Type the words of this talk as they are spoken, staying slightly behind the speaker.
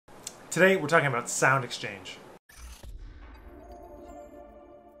Today we're talking about Soundexchange.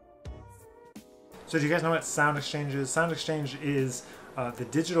 So do you guys know what Soundexchange is? Soundexchange is the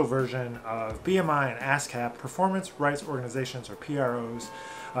digital version of BMI and ASAP, performance rights organizations, or PROs,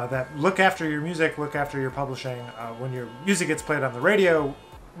 that look after your music, look after your publishing. When your music gets played on the radio,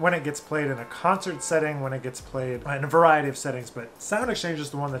 when it gets played in a concert setting, when it gets played in a variety of settings. But Soundexchange is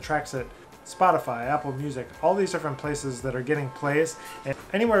the one that tracks it. Spotify, Apple Music, all these different places that are getting plays, and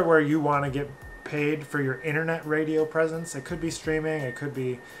anywhere where you want to get paid for your internet radio presence. It could be streaming, it could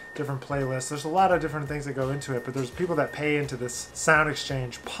be different playlists. There's a lot of different things that go into it, but there's people that pay into this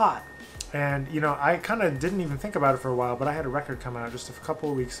Soundexchange pot. And you know, I kind of didn't even think about it for a while, but I had a record come out just a couple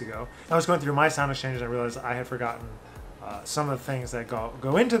of weeks ago. I was going through my Soundexchange and I realized I had forgotten some of the things that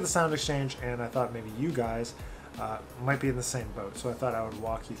go into the Soundexchange, and I thought maybe you guys might be in the same boat. So I thought I would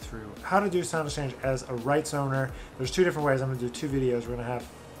walk you through how to do Soundexchange as a rights owner. There's two different ways. I'm going to do two videos. We're going to have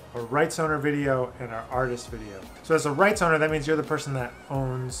a rights owner video and our artist video. So as a rights owner, that means you're the person that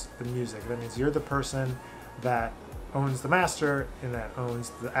owns the music. That means you're the person that owns the master and that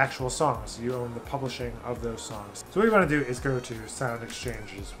owns the actual songs. You own the publishing of those songs. So what you want to do is go to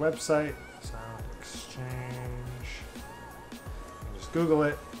Soundexchange's website, Soundexchange, and just Google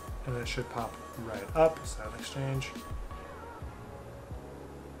it, and it should pop right up, Soundexchange.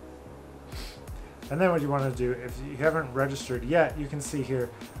 And then what you want to do, if you haven't registered yet, you can see here,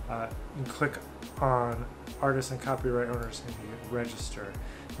 you can click on artists and copyright owners and you can register.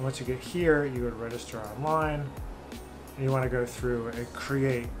 And once you get here, you would register online, and you want to go through and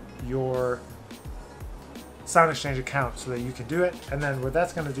create your Soundexchange account so that you can do it. And then what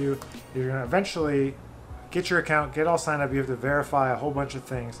that's going to do, you're going to eventually get your account, get all signed up. You have to verify a whole bunch of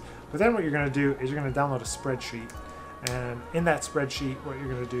things. But then what you're going to do is you're going to download a spreadsheet. And in that spreadsheet, what you're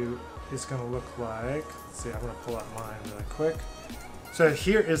going to do is going to look like, let's see, I'm going to pull out mine really quick. So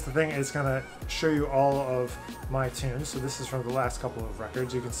here is the thing, it's going to show you all of my tunes. So this is from the last couple of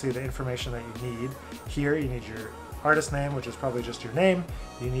records. You can see the information that you need. Here you need your artist name, which is probably just your name.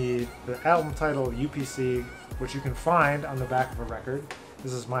 You need the album title, UPC, which you can find on the back of a record.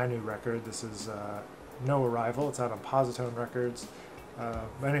 This is my new record. This is No Arrival. It's out on Positone Records.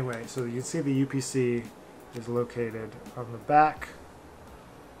 But anyway, so you can see the UPC is located on the back.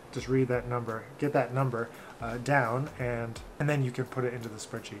 Just read that number, get that number down, and then you can put it into the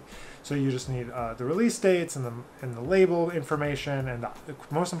spreadsheet. So you just need the release dates and the label information, and the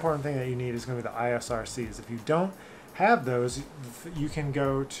most important thing that you need is going to be the ISRCs. If you don't have those, you can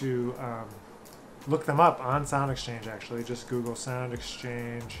go to look them up on Soundexchange. Actually, just Google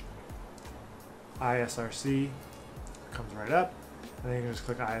Soundexchange ISRC, it comes right up, and then you can just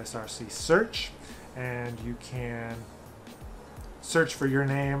click ISRC search, and you can search for your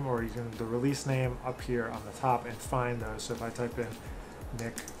name, or you can the release name up here on the top and find those. So if I type in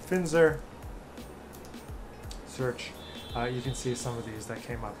Nick Finzer, search, you can see some of these that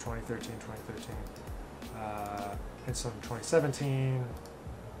came up, 2013, and some 2017.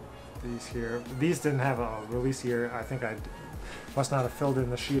 These here, these didn't have a release year. I think I must not have filled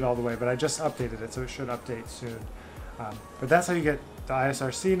in the sheet all the way, but I just updated it, so it should update soon. But that's how you get the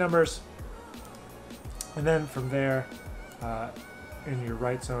ISRC numbers. And then from there, in your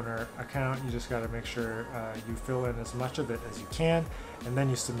rights owner account, you just got to make sure you fill in as much of it as you can, and then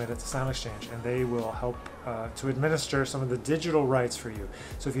you submit it to Soundexchange, and they will help to administer some of the digital rights for you.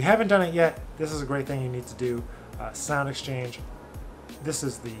 So if you haven't done it yet, this is a great thing you need to do. Soundexchange, this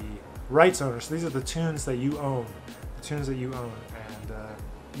is the rights owner, so these are the tunes that you own, and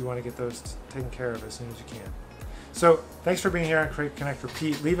you want to get those taken care of as soon as you can. So thanks for being here on Create, Connect,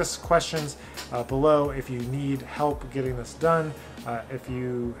 Repeat. Leave us questions below if you need help getting this done. If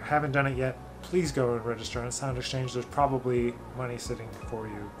you haven't done it yet, please go and register on Soundexchange. There's probably money sitting for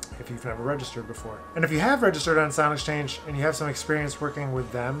you if you've never registered before. And if you have registered on Soundexchange and you have some experience working with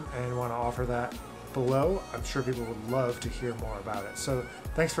them and want to offer that below, I'm sure people would love to hear more about it. So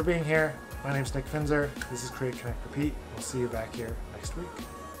thanks for being here. My name's Nick Finzer. This is Create, Connect, Repeat. We'll see you back here next week.